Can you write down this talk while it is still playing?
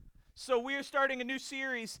So we are starting a new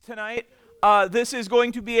series tonight. This is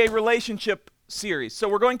going to be a relationship series. So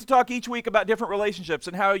we're going to talk each week about different relationships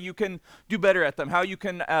and how you can do better at them, how you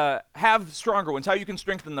can have stronger ones, how you can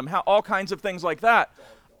strengthen them, how all kinds of things like that.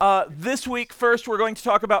 This week, first, we're going to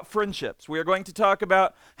talk about friendships. We are going to talk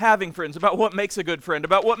about having friends, about what makes a good friend,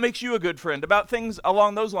 about what makes you a good friend, about things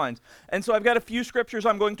along those lines. And so I've got a few scriptures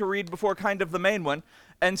I'm going to read before kind of the main one.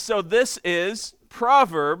 And so this is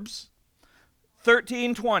Proverbs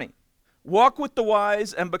 13:20. Walk with the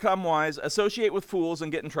wise and become wise, associate with fools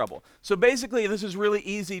and get in trouble. So basically, this is really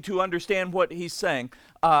easy to understand what he's saying.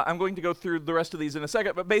 I'm going to go through the rest of these in a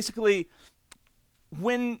second, but basically,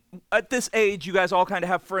 when at this age, you guys all kind of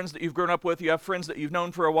have friends that you've grown up with, you have friends that you've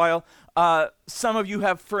known for a while. Some of you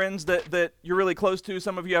have friends that you're really close to,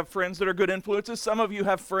 some of you have friends that are good influences, some of you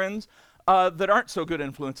have friends that aren't so good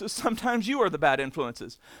influences. Sometimes you are the bad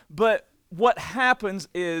influences. But what happens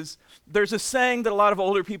is there's a saying that a lot of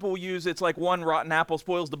older people will use. It's like one rotten apple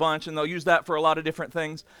spoils the bunch, and they'll use that for a lot of different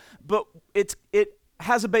things. But it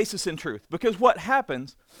has a basis in truth, because what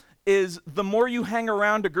happens is the more you hang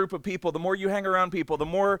around a group of people, the more you hang around people, the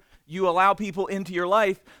more you allow people into your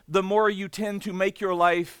life, the more you tend to make your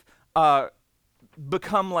life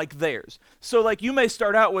become like theirs. So like you may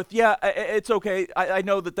start out with, yeah, it's okay. I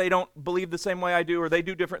know that they don't believe the same way I do, or they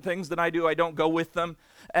do different things than I do. I don't go with them.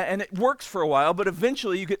 And it works for a while, but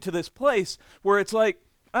eventually you get to this place where it's like,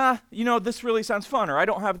 this really sounds fun, or I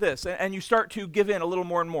don't have this. And you start to give in a little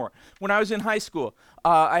more and more. When I was in high school,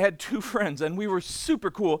 I had two friends, and we were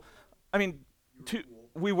super cool. I mean,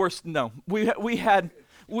 we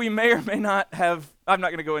may or may not have, I'm not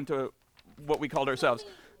going to go into what we called ourselves.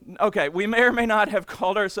 Okay, we may or may not have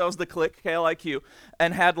called ourselves the Clique, KLIQ,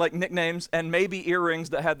 and had like nicknames and maybe earrings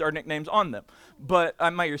that had our nicknames on them. But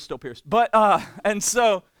my ear's still pierced. But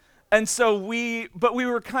we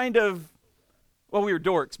were kind of, well, we were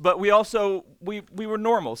dorks, but we also we were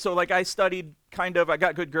normal. So like I studied I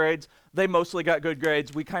got good grades. They mostly got good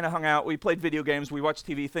grades. We kind of hung out. We played video games. We watched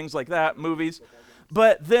TV, things like that, movies.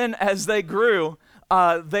 But then as they grew,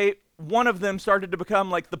 one of them started to become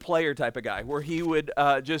like the player type of guy, where he would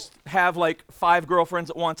just have like 5 girlfriends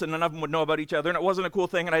at once, and none of them would know about each other, and it wasn't a cool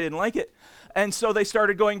thing, and I didn't like it. And so they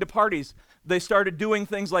started going to parties. They started doing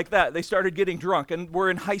things like that. They started getting drunk, and we're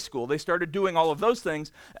in high school. They started doing all of those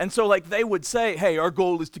things. And so like they would say, hey, our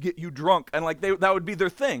goal is to get you drunk, and like that would be their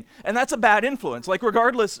thing. And that's a bad influence, like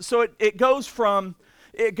regardless. So it goes from,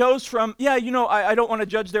 I don't want to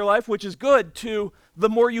judge their life, which is good, to the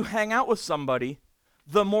more you hang out with somebody,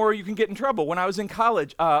 the more you can get in trouble. When I was in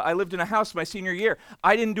college, I lived in a house my senior year.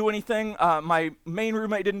 I didn't do anything. My main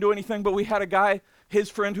roommate didn't do anything, but we had a guy, his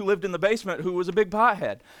friend who lived in the basement, who was a big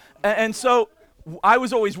pothead. And so I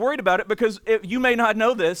was always worried about it, because you may not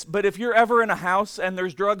know this, but if you're ever in a house and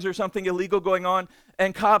there's drugs or something illegal going on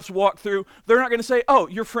and cops walk through, they're not going to say, oh,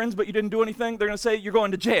 you're friends, but you didn't do anything. They're going to say, you're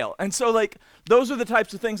going to jail. And so like those are the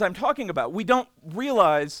types of things I'm talking about. We don't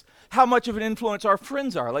realize how much of an influence our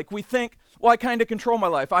friends are. Like we think, well, I kind of control my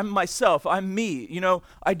life. I'm myself. I'm me.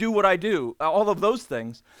 I do what I do, all of those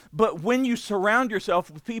things. But when you surround yourself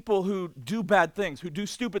with people who do bad things, who do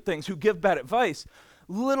stupid things, who give bad advice,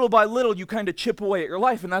 little by little, you kind of chip away at your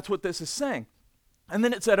life, and that's what this is saying. And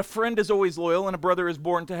then it said, a friend is always loyal, and a brother is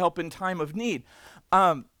born to help in time of need.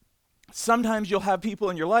 Sometimes you'll have people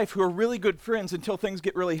in your life who are really good friends until things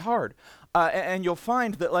get really hard. And you'll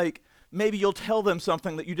find that, like, maybe you'll tell them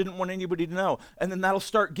something that you didn't want anybody to know, and then that'll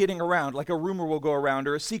start getting around, like a rumor will go around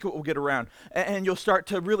or a secret will get around, and you'll start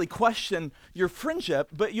to really question your friendship,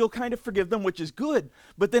 but you'll kind of forgive them, which is good,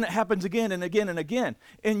 but then it happens again and again and again.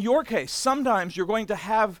 In your case, sometimes you're going to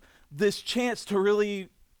have this chance to really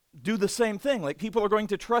do the same thing. Like people are going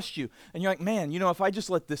to trust you, and you're like, man, if I just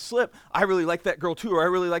let this slip, I really like that girl too, or I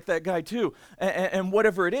really like that guy too, and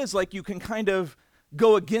whatever it is, like you can kind of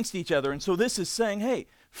go against each other. And so this is saying, hey,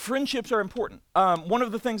 friendships are important. One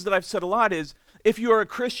of the things that I've said a lot is, if you are a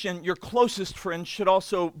Christian, your closest friends should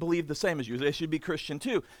also believe the same as you. They should be Christian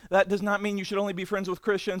too. That does not mean you should only be friends with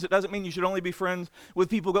Christians. It doesn't mean you should only be friends with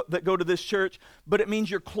people that go to this church, but it means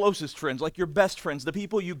your closest friends, like your best friends, the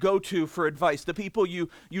people you go to for advice, the people you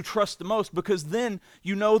trust the most, because then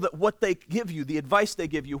you know that what they give you, the advice they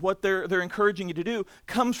give you, what they're encouraging you to do,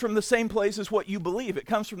 comes from the same place as what you believe. It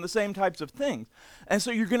comes from the same types of things. And so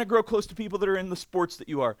you're going to grow close to people that are in the sports that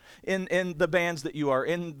you are, in the bands that you are,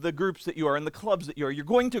 in the groups that you are, in the clubs that you are. You're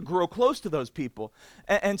going to grow close to those people.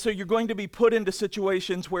 And so you're going to be put into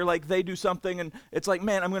situations where like they do something and it's like,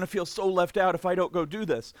 man, I'm going to feel so left out if I don't go do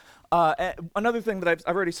this. Another thing that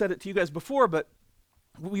I've already said it to you guys before, but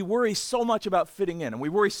we worry so much about fitting in, and we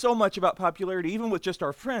worry so much about popularity, even with just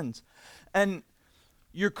our friends. And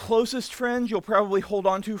Your closest friends you'll probably hold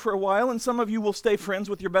on to for a while, and some of you will stay friends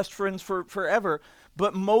with your best friends for forever.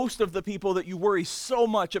 But most of the people that you worry so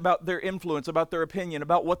much about their influence, about their opinion,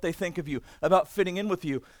 about what they think of you, about fitting in with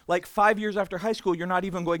you, like 5 years after high school, you're not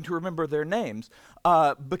even going to remember their names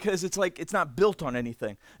because it's like it's not built on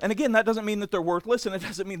anything. And again, that doesn't mean that they're worthless, and it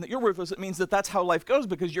doesn't mean that you're worthless. It means that that's how life goes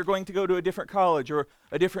because you're going to go to a different college or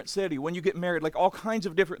a different city. When you get married, like all kinds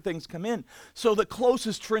of different things come in. So the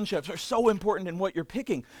closest friendships are so important in what you're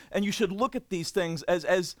picking, and you should look at these things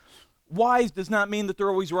as wise. Does not mean that they're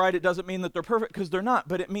always right. It doesn't mean that they're perfect because they're not,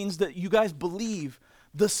 but it means that you guys believe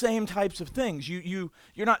the same types of things. You're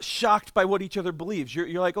not shocked by what each other believes.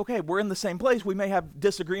 You're like, okay, we're in the same place. We may have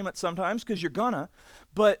disagreements sometimes because you're gonna,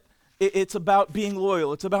 but it's about being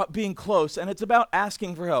loyal. It's about being close, and it's about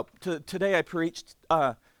asking for help. Today I preached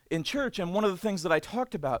in church, and one of the things that I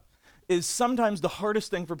talked about is sometimes the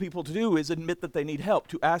hardest thing for people to do is admit that they need help,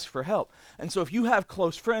 to ask for help. And so if you have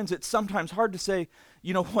close friends, it's sometimes hard to say,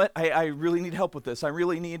 you know what, I really need help with this. I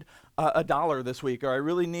really need $1 this week, or I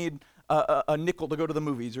really need a nickel to go to the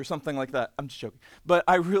movies, or something like that. I'm just joking. But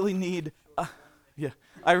I really need,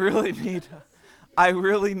 I really need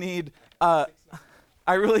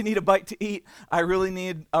a bite to eat. I really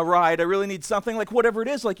need a ride. I really need something, like whatever it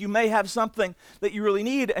is. Like you may have something that you really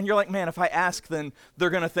need, and you're like, man, if I ask, then they're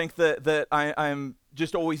going to think that I'm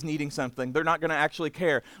just always needing something. They're not going to actually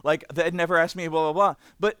care. Like, they'd never asked me, blah, blah, blah.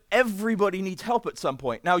 But everybody needs help at some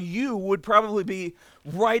point. Now, you would probably be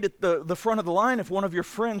right at the front of the line if one of your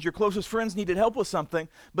friends, your closest friends, needed help with something.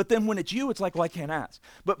 But then when it's you, it's like, well, I can't ask.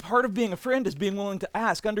 But part of being a friend is being willing to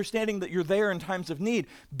ask, understanding that you're there in times of need.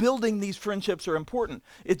 Building these friendships are important.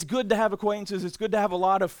 It's good to have acquaintances. It's good to have a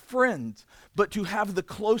lot of friends. But to have the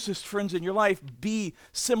closest friends in your life be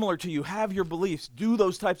similar to you, have your beliefs, do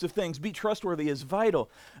those types of things, be trustworthy is vital.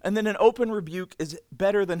 And then an open rebuke is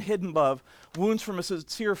better than hidden love. Wounds from a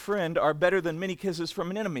sincere friend are better than many kisses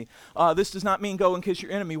from an enemy. This does not mean go and kiss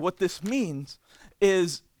your enemy. What this means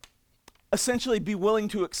is essentially be willing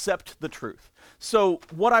to accept the truth. So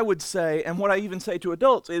what I would say, and what I even say to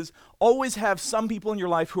adults, is always have some people in your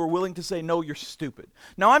life who are willing to say, no, you're stupid.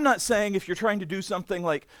 Now, I'm not saying if you're trying to do something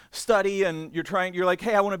like study and you're like,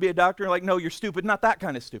 hey, I want to be a doctor, and like, no, you're stupid. Not that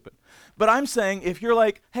kind of stupid. But I'm saying if you're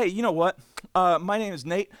like, hey, you know what? My name is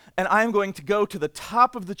Nate, and I'm going to go to the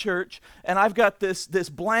top of the church, and I've got this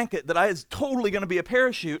blanket that is totally going to be a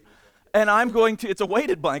parachute, and it's a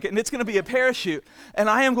weighted blanket, and it's going to be a parachute, and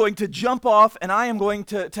I am going to jump off, and I am going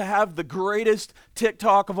to have the greatest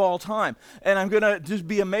TikTok of all time, and I'm going to just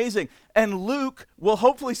be amazing. And Luke will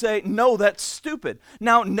hopefully say, no, that's stupid.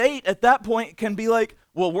 Now, Nate at that point can be like,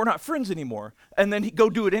 well, we're not friends anymore, and then he'd go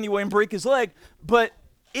do it anyway and break his leg. But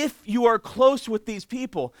if you are close with these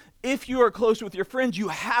people, if you are close with your friends, you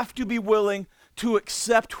have to be willing to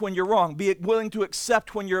accept when you're wrong. Be willing to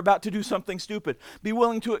accept when you're about to do something stupid. Be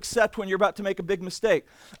willing to accept when you're about to make a big mistake.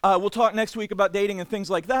 We'll talk next week about dating and things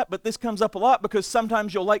like that, but this comes up a lot because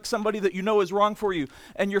sometimes you'll like somebody that you know is wrong for you,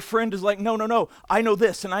 and your friend is like, no, I know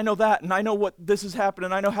this, and I know that, and I know what this has happened,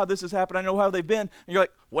 and I know how this has happened, I know how they've been, and you're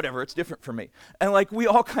like, whatever, it's different for me. And like, we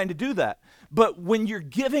all kind of do that. But when you're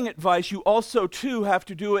giving advice, you also, too, have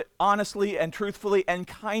to do it honestly and truthfully and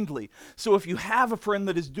kindly. So if you have a friend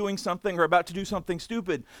that is doing something or about to do something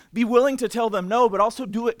stupid, be willing to tell them no, but also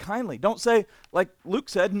do it kindly. Don't say, like Luke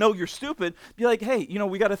said, no, you're stupid. Be like, hey,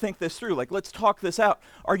 we got to think this through. Like, let's talk this out.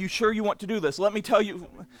 Are you sure you want to do this? Let me tell you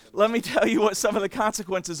what some of the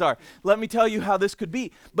consequences are. Let me tell you how this could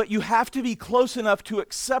be. But you have to be close enough to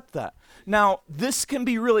accept that. Now, this can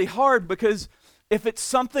be really hard because if it's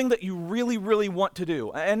something that you really, really want to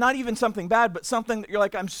do, and not even something bad, but something that you're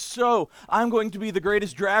like, I'm going to be the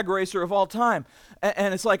greatest drag racer of all time.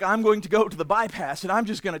 And it's like, I'm going to go to the bypass, and I'm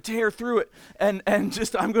just going to tear through it. And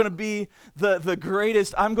I'm going to be the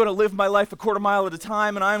greatest. I'm going to live my life a quarter mile at a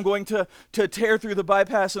time, and I'm going to tear through the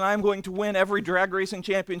bypass, and I'm going to win every drag racing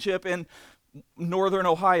championship in northern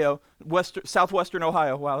Ohio, southwestern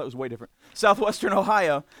Ohio. Wow, that was way different. Southwestern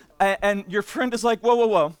Ohio. And your friend is like,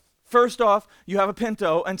 whoa. First off, you have a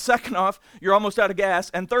Pinto, and second off, you're almost out of gas,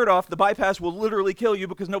 and third off, the bypass will literally kill you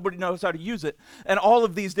because nobody knows how to use it, and all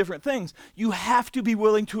of these different things. You have to be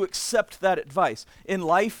willing to accept that advice. In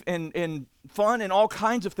life, in fun, in all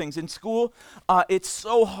kinds of things. In school, it's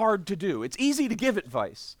so hard to do. It's easy to give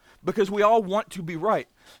advice because we all want to be right,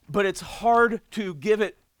 but it's hard to give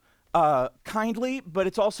it kindly, but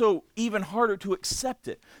it's also even harder to accept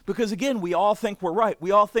it. Because again, we all think we're right.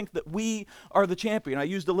 We all think that we are the champion. I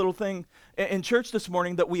used a little thing in church this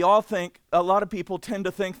morning that we all think, a lot of people tend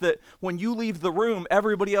to think that when you leave the room,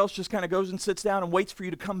 everybody else just kind of goes and sits down and waits for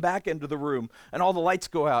you to come back into the room, and all the lights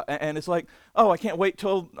go out. And it's like, oh, I can't wait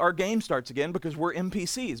till our game starts again because we're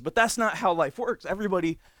NPCs. But that's not how life works.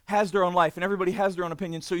 Everybody has their own life, and everybody has their own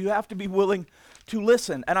opinion, so you have to be willing to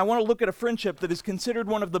listen. And I want to look at a friendship that is considered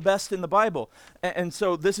one of the best in the Bible. And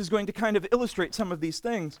so this is going to kind of illustrate some of these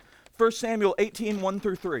things. 1 Samuel 18, 1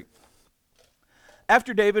 through 3.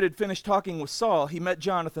 After David had finished talking with Saul, he met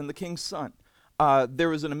Jonathan, the king's son. There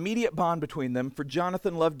was an immediate bond between them, for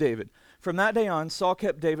Jonathan loved David. From that day on, Saul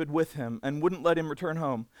kept David with him and wouldn't let him return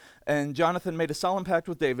home. And Jonathan made a solemn pact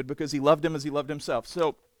with David because he loved him as he loved himself.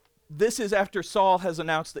 So this is after Saul has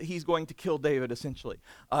announced that he's going to kill David, essentially.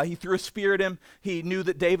 He threw a spear at him. He knew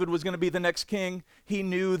that David was going to be the next king. He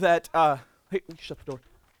knew that, hey, shut the door.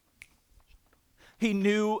 He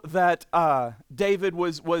knew that David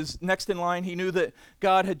was next in line. He knew that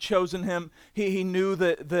God had chosen him. He knew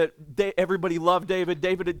that everybody loved David.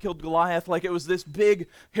 David had killed Goliath. Like, it was this big,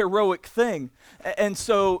 heroic thing. And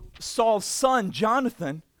so Saul's son,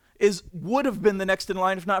 Jonathan, would have been the next in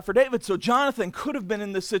line if not for David. So Jonathan could have been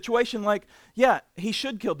in this situation like, yeah, he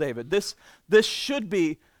should kill David. This should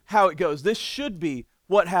be how it goes. This should be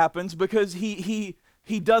what happens because he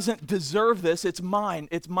doesn't deserve this. It's mine.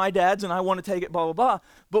 It's my dad's and I want to take it, blah, blah, blah.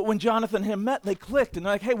 But when Jonathan and him met, they clicked and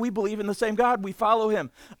they're like, hey, we believe in the same God. We follow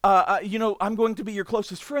him. I'm going to be your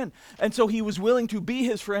closest friend. And so he was willing to be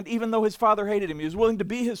his friend even though his father hated him. He was willing to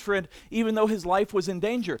be his friend even though his life was in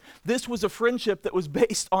danger. This was a friendship that was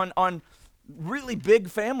based on really big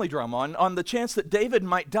family drama, on the chance that David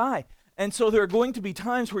might die. And so there are going to be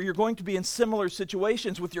times where you're going to be in similar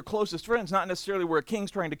situations with your closest friends, not necessarily where a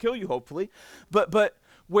king's trying to kill you, hopefully, but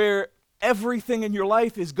where everything in your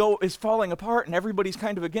life is falling apart and everybody's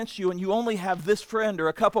kind of against you and you only have this friend or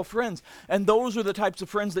a couple friends. And those are the types of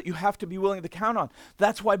friends that you have to be willing to count on.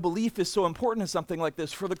 That's why belief is so important in something like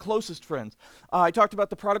this for the closest friends. I talked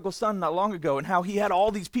about the prodigal son not long ago and how he had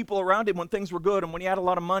all these people around him when things were good and when he had a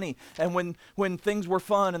lot of money and when things were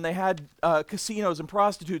fun and they had casinos and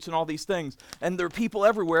prostitutes and all these things. And there were people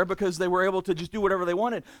everywhere because they were able to just do whatever they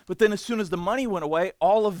wanted. But then as soon as the money went away,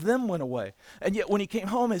 all of them went away. And yet when he came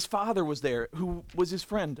home, his father was there, who was his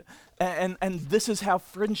friend. And this is how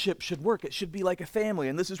friendship should work. It should be like a family.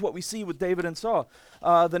 And this is what we see with David and Saul.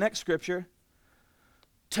 The next scripture,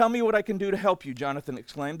 tell me what I can do to help you, Jonathan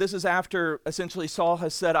exclaimed. This is after essentially Saul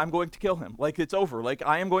has said, I'm going to kill him. Like, it's over. Like,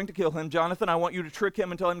 I am going to kill him. Jonathan, I want you to trick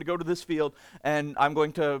him and tell him to go to this field, and I'm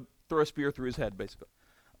going to throw a spear through his head, basically.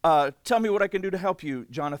 Tell me what I can do to help you,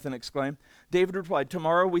 Jonathan exclaimed. David replied,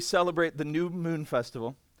 tomorrow we celebrate the new moon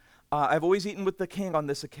festival. I've always eaten with the king on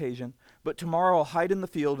this occasion, but tomorrow I'll hide in the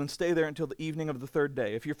field and stay there until the evening of the third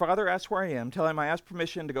day. If your father asks where I am, tell him I asked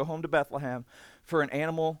permission to go home to Bethlehem for an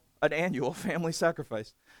annual family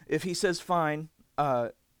sacrifice. If he says fine,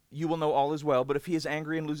 you will know all is well, but if he is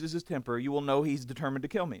angry and loses his temper, you will know he's determined to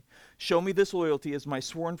kill me. Show me this loyalty as my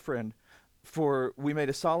sworn friend, for we made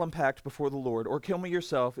a solemn pact before the Lord, or kill me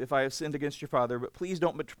yourself if I have sinned against your father, but please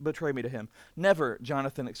don't betray me to him. Never,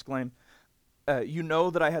 Jonathan exclaimed. You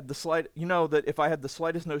know that if I had the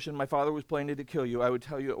slightest notion my father was planning to kill you, I would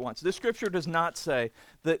tell you at once. This scripture does not say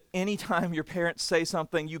that anytime your parents say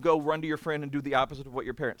something, you go run to your friend and do the opposite of what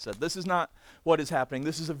your parents said. This is not what is happening.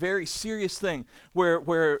 This is a very serious thing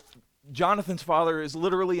where Jonathan's father is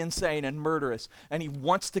literally insane and murderous, and he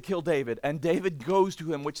wants to kill David, and David goes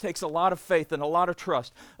to him, which takes a lot of faith and a lot of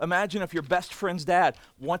trust. Imagine if your best friend's dad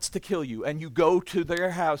wants to kill you, and you go to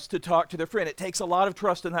their house to talk to their friend. It takes a lot of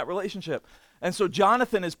trust in that relationship. And so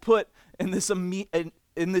Jonathan is put in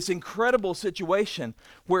this incredible situation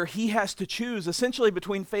where he has to choose essentially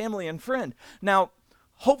between family and friend. Now,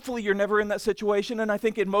 hopefully you're never in that situation, and I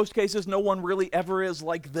think in most cases no one really ever is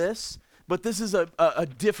like this. But this is a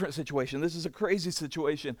different situation. This is a crazy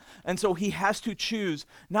situation. And so he has to choose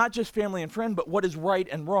not just family and friend, but what is right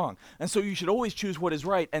and wrong. And so you should always choose what is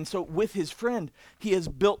right. And so with his friend, he has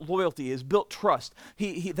built loyalty, he has built trust.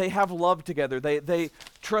 They have love together. They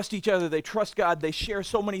trust each other. They trust God. They share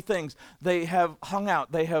so many things. They have hung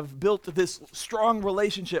out. They have built this strong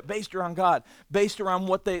relationship based around God, based around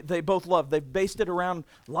what they both love. They've based it around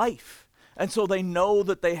life. And so they know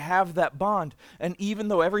that they have that bond. And even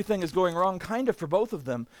though everything is going wrong kind of for both of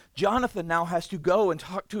them, Jonathan now has to go and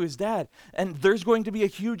talk to his dad. And there's going to be a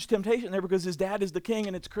huge temptation there because his dad is the king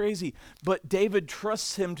and it's crazy. But David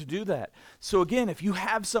trusts him to do that. So again, if you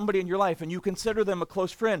have somebody in your life and you consider them a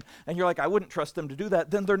close friend and you're like, I wouldn't trust them to do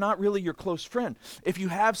that, then they're not really your close friend. If you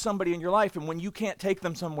have somebody in your life and when you can't take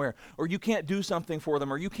them somewhere or you can't do something for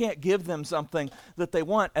them or you can't give them something that they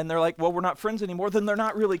want and they're like, well, we're not friends anymore, then they're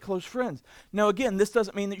not really close friends. Now, again, this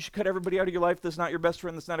doesn't mean that you should cut everybody out of your life that's not your best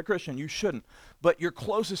friend, that's not a Christian. You shouldn't. But your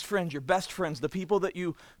closest friends, your best friends, the people that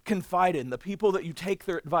you confide in, the people that you take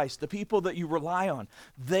their advice, the people that you rely on,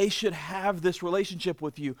 they should have this relationship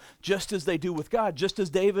with you just as they do with God, just as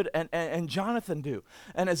David and Jonathan do.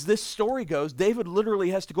 And as this story goes, David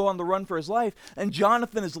literally has to go on the run for his life, and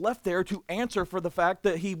Jonathan is left there to answer for the fact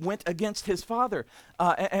that he went against his father.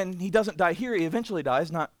 And he doesn't die here. He eventually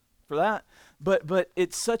dies, not for that. But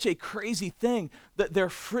it's such a crazy thing that their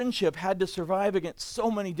friendship had to survive against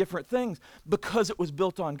so many different things because it was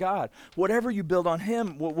built on God. Whatever you build on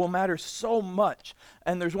him will matter so much.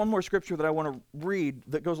 And there's one more scripture that I want to read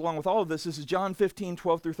that goes along with all of this. This is John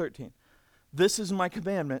 15:12 through 13. This is my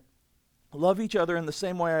commandment. Love each other in the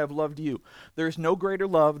same way I have loved you. There is no greater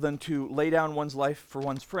love than to lay down one's life for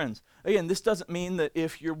one's friends. Again, this doesn't mean that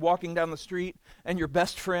if you're walking down the street and your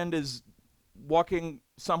best friend is walking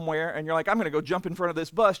somewhere and you're like, I'm going to go jump in front of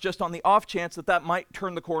this bus just on the off chance that that might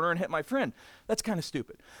turn the corner and hit my friend. That's kind of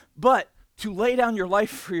stupid. But to lay down your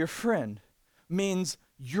life for your friend means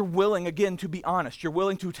you're willing, again, to be honest. You're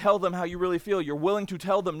willing to tell them how you really feel. You're willing to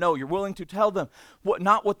tell them no. You're willing to tell them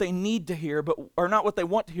not what they need to hear, or not what they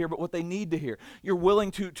want to hear, but what they need to hear. You're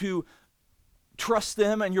willing to trust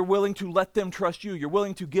them, and you're willing to let them trust you. You're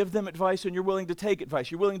willing to give them advice, and you're willing to take advice.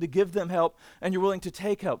 You're willing to give them help, and you're willing to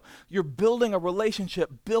take help. You're building a relationship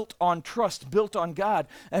built on trust, built on God.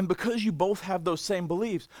 And because you both have those same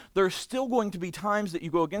beliefs, there's still going to be times that you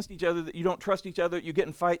go against each other, that you don't trust each other, you get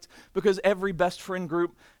in fights, because every best friend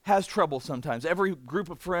group has trouble sometimes. Every group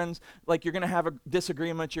of friends, like, you're going to have a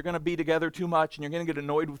disagreement. You're going to be together too much, and you're going to get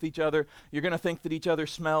annoyed with each other. You're going to think that each other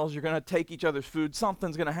smells. You're going to take each other's food.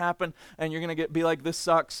 Something's going to happen, and you're going to be like, this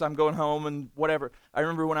sucks, I'm going home, and whatever. I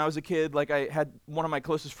remember when I was a kid, like, I had one of my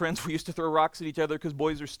closest friends, we used to throw rocks at each other because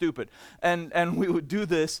boys are stupid. And we would do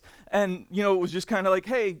this, and, it was just kind of like,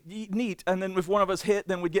 hey, neat. And then if one of us hit,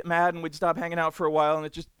 then we'd get mad, and we'd stop hanging out for a while, and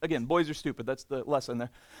it just, again, boys are stupid. That's the lesson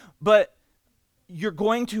there. But you're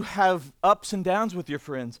going to have ups and downs with your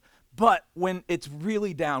friends, but when it's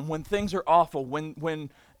really down, when things are awful,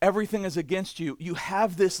 when everything is against you, you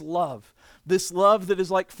have this love that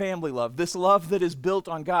is like family love, this love that is built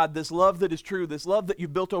on God, this love that is true, this love that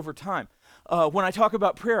you've built over time. When I talk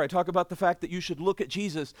about prayer, I talk about the fact that you should look at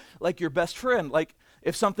Jesus like your best friend. Like,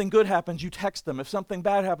 if something good happens, you text them. If something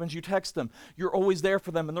bad happens, you text them. You're always there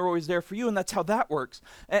for them, and they're always there for you, and that's how that works.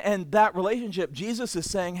 And that relationship, Jesus is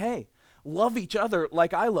saying, hey, love each other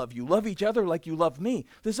like I love you. Love each other like you love me.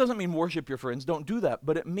 This doesn't mean worship your friends. Don't do that.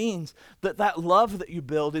 But it means that love that you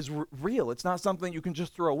build is real. It's not something you can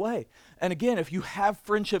just throw away. And again, if you have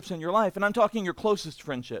friendships in your life, and I'm talking your closest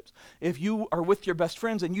friendships, if you are with your best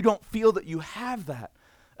friends and you don't feel that you have that,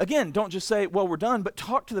 again, don't just say, well, we're done, but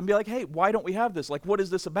talk to them. Be like, hey, why don't we have this? Like, what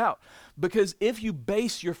is this about? Because if you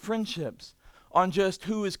base your friendships on just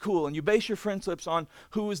who is cool, and you base your friendships on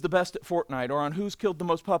who is the best at Fortnite, or on who's killed the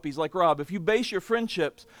most puppies like Rob, if you base your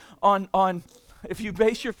friendships on who's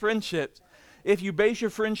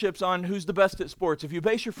the best at sports, if you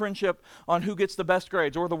base your friendship on who gets the best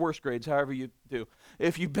grades or the worst grades, however you do,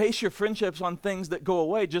 if you base your friendships on things that go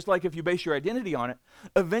away, just like if you base your identity on it,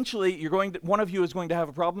 eventually one of you is going to have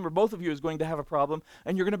a problem, or both of you is going to have a problem,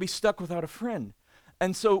 and you're going to be stuck without a friend.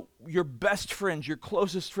 And so your best friends, your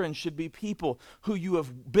closest friends should be people who you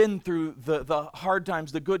have been through the hard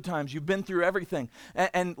times, the good times. You've been through everything.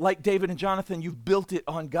 And like David and Jonathan, you've built it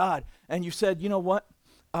on God. And you said, you know what?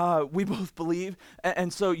 We both believe.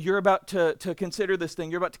 And so you're about to consider this thing.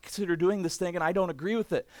 You're about to consider doing this thing, and I don't agree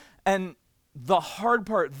with it. And the hard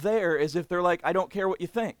part there is if they're like, I don't care what you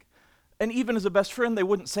think. And even as a best friend, they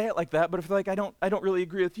wouldn't say it like that. But if they're like, I don't really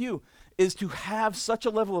agree with you, is to have such a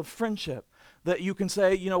level of friendship that you can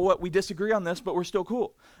say, you know what, we disagree on this, but we're still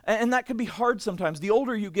cool. And that can be hard sometimes. The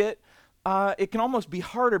older you get, it can almost be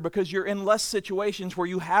harder because you're in less situations where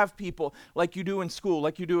you have people like you do in school,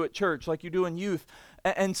 like you do at church, like you do in youth.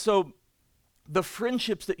 And so the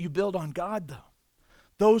friendships that you build on God, though,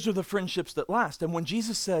 those are the friendships that last. And when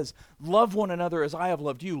Jesus says, love one another as I have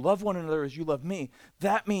loved you, love one another as you love me,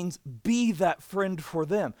 that means be that friend for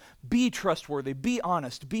them. Be trustworthy, be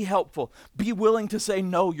honest, be helpful, be willing to say,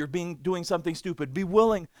 no, you're doing something stupid. Be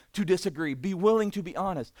willing to disagree, be willing to be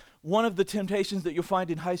honest. one of the temptations that you'll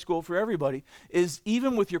find in high school for everybody is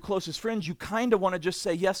even with your closest friends, you kind of want to just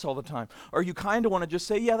say yes all the time. Or you kind of want to just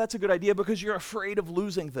say, yeah, that's a good idea, because you're afraid of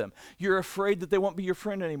losing them. You're afraid that they won't be your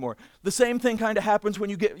friend anymore. The same thing kind of happens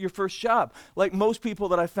when you get your first job. Like most people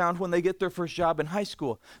that I found when they get their first job in high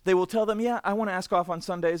school, they will tell them, yeah, I want to ask off on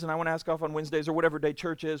Sundays and I want to ask off on Wednesdays, or whatever day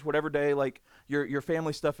church is, whatever day like your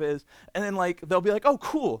family stuff is. And then like they'll be like, oh,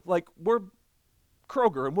 cool, like we're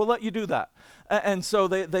Kroger, and we'll let you do that. And so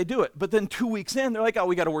they do it. But then 2 weeks in, they're like, oh,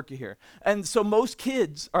 we got to work you here. And so most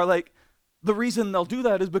kids are like, the reason they'll do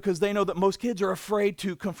that is because they know that most kids are afraid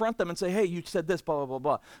to confront them and say, hey, you said this, blah, blah, blah,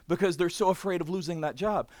 blah, because they're so afraid of losing that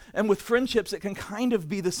job. And with friendships, it can kind of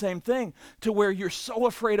be the same thing, to where you're so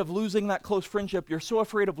afraid of losing that close friendship, you're so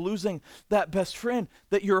afraid of losing that best friend,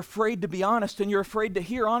 that you're afraid to be honest, and you're afraid to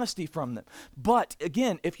hear honesty from them. But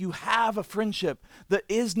again, if you have a friendship that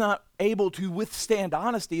is not able to withstand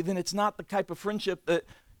honesty, then it's not the type of friendship that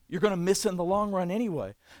you're going to miss in the long run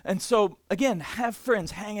anyway. And so, again, have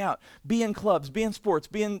friends, hang out, be in clubs, be in sports,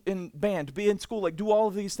 be in band, be in school, like do all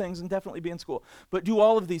of these things, and definitely be in school. But do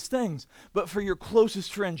all of these things. But for your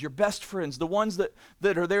closest friends, your best friends, the ones that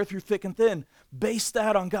are there through thick and thin, base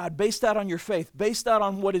that on God, base that on your faith, base that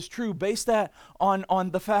on what is true, base that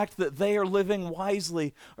on the fact that they are living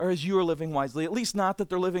wisely, or as you are living wisely, at least not that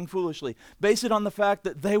they're living foolishly. Base it on the fact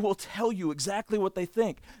that they will tell you exactly what they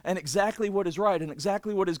think, and exactly what is right, and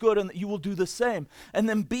exactly what is good, and that you will do the same. And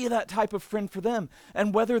then be that type of friend for them.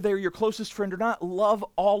 And whether they're your closest friend or not, love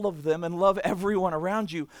all of them and love everyone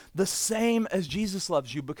around you the same as Jesus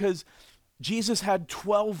loves you, because Jesus had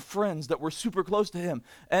 12 friends that were super close to him,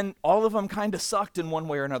 and all of them kind of sucked in one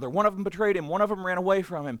way or another. One of them betrayed him, one of them ran away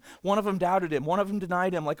from him, one of them doubted him, one of them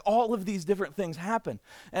denied him. Like all of these different things happen,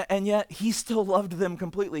 and yet he still loved them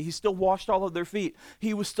completely. He still washed all of their feet.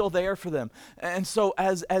 He was still there for them. And so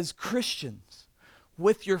as Christians,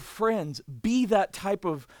 with your friends, be that type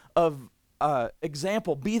of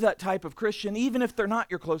example, be that type of Christian, even if they're not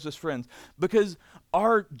your closest friends, because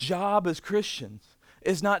our job as Christians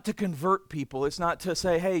is not to convert people. It's not to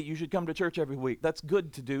say, hey, you should come to church every week. That's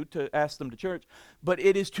good to do, to ask them to church. But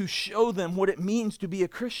it is to show them what it means to be a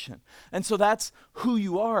Christian. And so that's who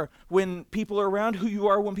you are when people are around, who you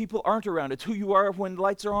are when people aren't around. It's who you are when the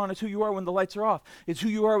lights are on. It's who you are when the lights are off. It's who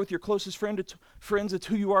you are with your closest friends. It's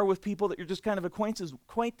who you are with people that you're just kind of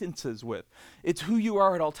acquaintances with. It's who you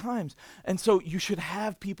are at all times. And so you should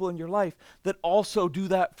have people in your life that also do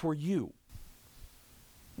that for you.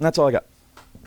 And that's all I got.